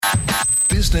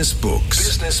Business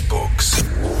Books.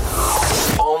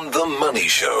 On The Money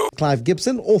Show. Clive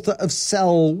Gibson, author of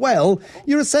Sell Well.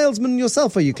 You're a salesman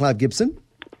yourself, are you, Clive Gibson?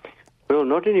 Well,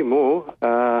 not anymore.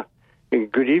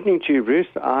 Good evening to you, Bruce.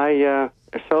 I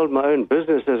sold my own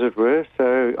business, as it were,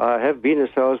 so I have been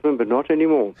a salesman, but not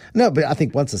anymore. No, but I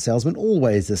think once a salesman,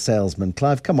 always a salesman.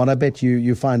 Clive, come on, I bet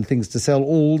you find things to sell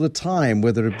all the time,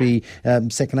 whether it be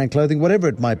second-hand clothing, whatever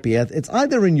it might be. It's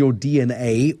either in your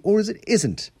DNA or it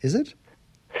isn't, is it?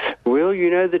 Well, you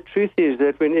know, the truth is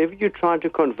that whenever you're trying to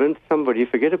convince somebody,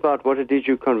 forget about what it is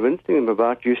you're convincing them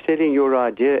about, you're selling your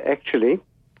idea, actually.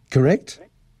 Correct.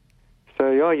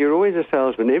 So, yeah, you're always a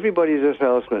salesman. Everybody's a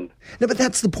salesman. No, but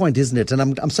that's the point, isn't it? And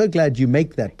I'm so glad you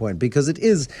make that point, because it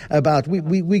is about,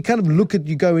 we kind of look at,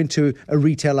 you go into a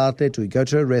retail outlet or you go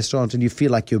to a restaurant and you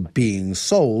feel like you're being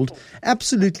sold.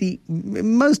 Absolutely,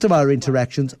 most of our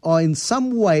interactions are in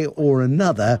some way or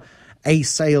another a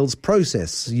sales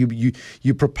process.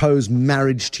 You propose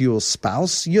marriage to your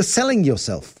spouse, you're selling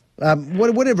yourself.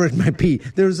 Whatever it might be,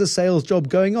 there is a sales job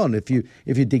going on if you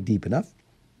dig deep enough.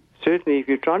 Certainly, if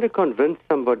you're trying to convince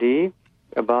somebody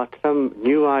about some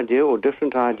new idea or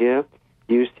different idea,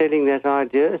 you're selling that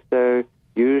idea, so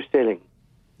you're selling.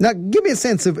 Now, give me a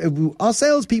sense of, are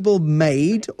salespeople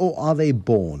made or are they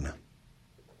born?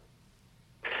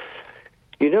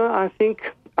 You know, I think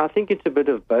it's a bit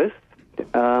of both.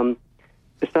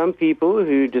 Some people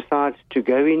who decide to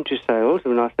go into sales,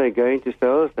 when I say go into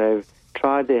sales, they've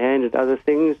tried their hand at other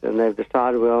things and they've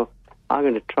decided, well, I'm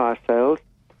going to try sales.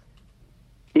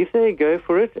 If they go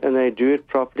for it and they do it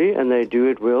properly and they do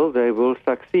it well, they will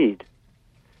succeed.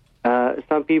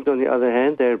 Some people, on the other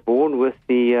hand, they're born with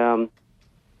the,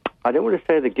 I don't want to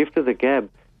say the gift of the gab,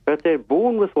 but they're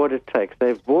born with what it takes.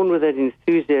 They're born with that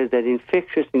enthusiasm, that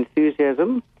infectious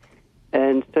enthusiasm,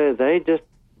 and so they just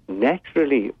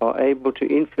naturally are able to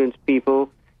influence people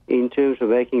in terms of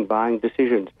making buying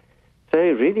decisions. So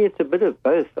really it's a bit of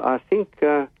both. I think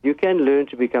you can learn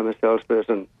to become a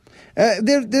salesperson.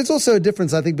 There's also a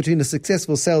difference, I think, between a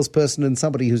successful salesperson and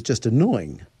somebody who's just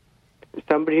annoying.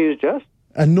 Somebody who's just?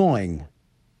 Annoying.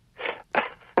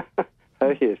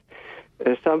 Oh, yes.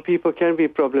 Some people can be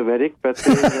problematic, but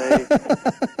there's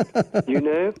you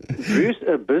know, Bruce,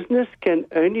 a business can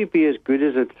only be as good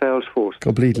as its sales force.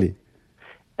 Completely.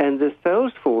 And the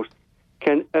sales force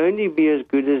can only be as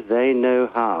good as they know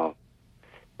how.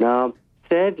 Now,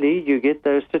 sadly, you get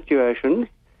those situations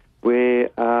where,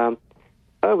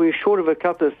 we're short of a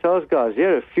couple of sales guys.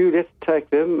 Yeah, a few, let's take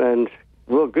them, and,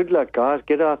 well, good luck, guys.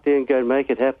 Get out there and go and make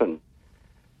it happen.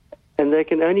 And they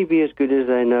can only be as good as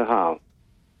they know how.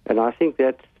 And I think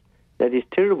that is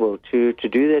terrible to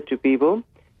do that to people,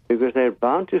 because they're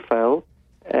bound to fail,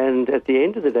 and at the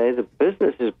end of the day, the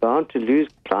business is bound to lose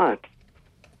clients.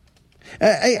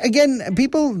 Again,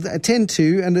 people tend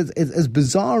to, and as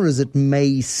bizarre as it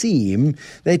may seem,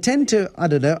 they tend to, I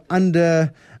don't know,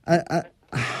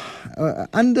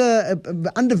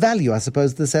 undervalue, I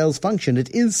suppose, the sales function.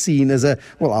 It is seen as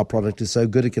our product is so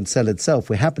good it can sell itself.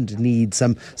 We happen to need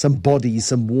some bodies,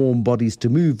 some warm bodies to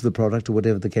move the product, or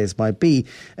whatever the case might be.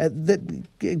 That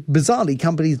bizarrely,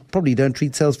 companies probably don't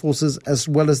treat sales forces as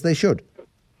well as they should.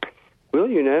 Well,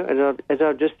 you know, as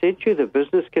I've just said to you, the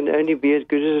business can only be as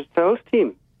good as its sales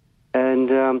team.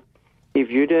 And if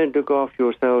you don't look after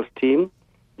your sales team,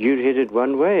 you're headed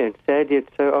one way. And sadly, it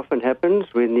so often happens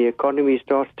when the economy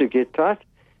starts to get tight.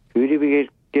 Who do we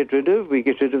get rid of? We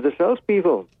get rid of the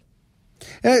salespeople.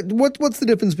 What's the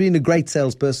difference between a great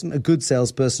salesperson, a good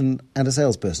salesperson, and a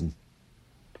salesperson?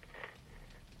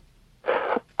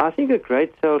 I think a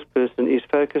great salesperson is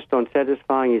focused on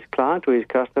satisfying his client or his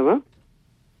customer.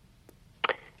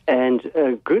 And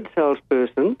a good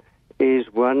salesperson is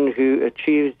one who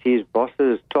achieves his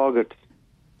boss's targets.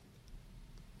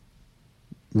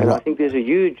 And right. I think there's a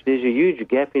huge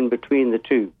gap in between the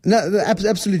two. No,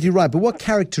 absolutely right. But what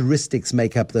characteristics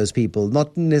make up those people?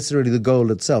 Not necessarily the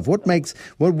goal itself. What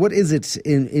is it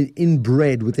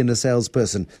inbred within a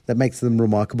salesperson that makes them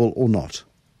remarkable or not?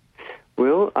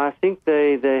 Well, I think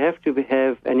they have to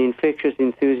have an infectious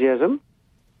enthusiasm.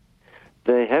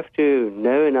 They have to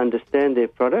know and understand their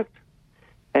product,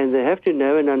 and they have to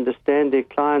know and understand their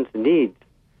client's needs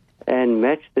and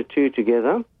match the two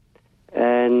together,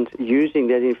 and using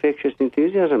that infectious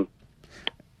enthusiasm.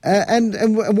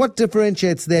 And what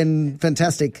differentiates then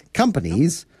fantastic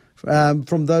companies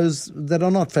from those that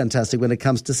are not fantastic when it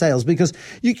comes to sales? Because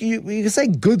you can say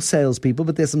good salespeople,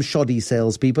 but there's some shoddy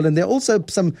salespeople, and there are also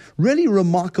some really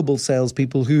remarkable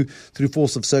salespeople who, through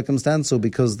force of circumstance or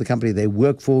because the company they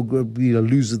work for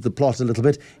loses the plot a little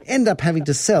bit, end up having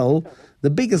to sell the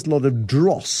biggest lot of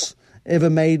dross ever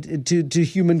made to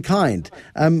humankind.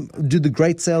 Do the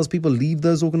great salespeople leave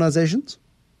those organizations?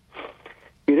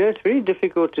 It's very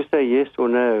difficult to say yes or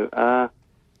no.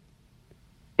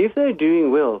 If they're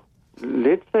doing well,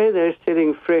 let's say they're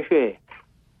selling fresh air,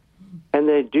 and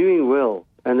they're doing well,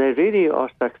 and they really are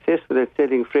successful at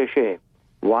selling fresh air,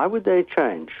 why would they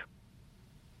change?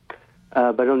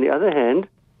 But on the other hand,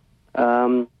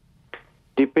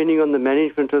 depending on the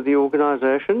management of the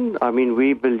organization,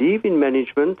 we believe in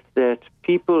management that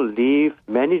people leave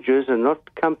managers and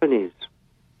not companies.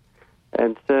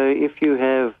 And so if you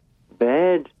have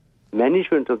bad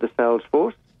management of the sales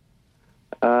force,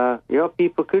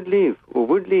 people could leave or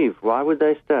would leave. Why would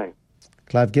they stay?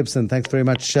 Clive Gibson, thanks very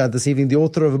much this evening. The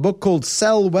author of a book called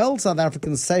Sell Well, South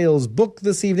African Sales Book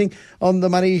this evening on The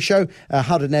Money Show,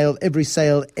 how to nail every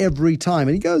sale every time.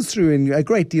 And he goes through in a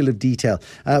great deal of detail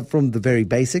from the very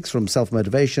basics, from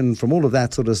self-motivation, from all of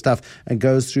that sort of stuff, and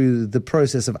goes through the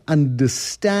process of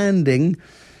understanding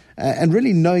and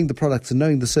really knowing the products and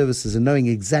knowing the services and knowing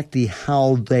exactly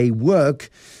how they work.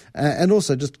 And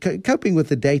also just coping with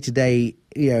the day-to-day,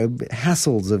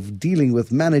 hassles of dealing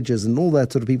with managers and all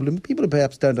that sort of people, and people who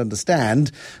perhaps don't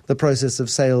understand the process of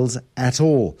sales at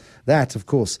all. That, of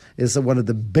course, is one of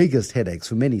the biggest headaches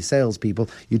for many salespeople.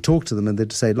 You talk to them and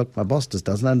they say, look, my boss just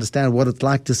doesn't understand what it's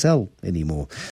like to sell anymore.